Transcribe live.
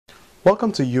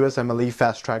Welcome to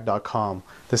USMLEFasttrack.com.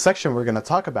 The section we're going to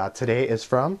talk about today is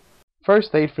from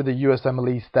First Aid for the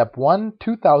USMLE Step 1,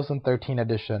 2013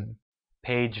 edition.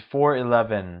 Page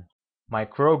 411.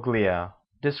 Microglia.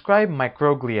 Describe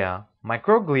microglia.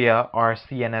 Microglia are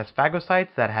CNS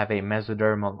phagocytes that have a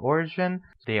mesodermal origin.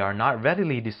 They are not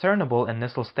readily discernible in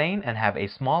Nissl stain and have a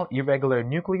small irregular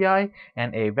nuclei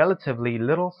and a relatively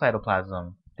little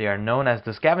cytoplasm. They are known as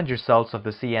the scavenger cells of the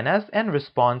CNS and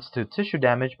respond to tissue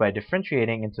damage by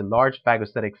differentiating into large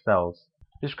phagocytic cells.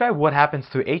 Describe what happens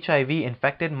to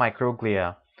HIV-infected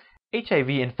microglia.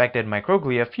 HIV-infected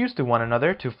microglia fuse to one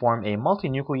another to form a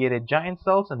multinucleated giant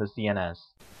cells in the CNS.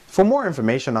 For more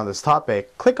information on this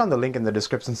topic, click on the link in the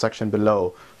description section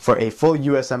below. For a full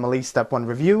USMLE Step 1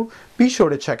 review, be sure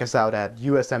to check us out at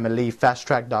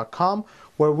USMLEFasttrack.com,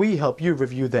 where we help you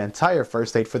review the entire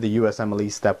first aid for the USMLE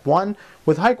Step 1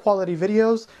 with high-quality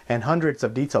videos and hundreds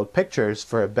of detailed pictures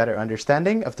for a better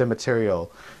understanding of the material.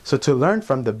 So to learn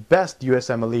from the best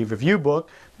USMLE review book,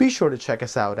 be sure to check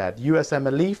us out at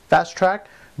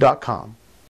USMLEFasttrack.com.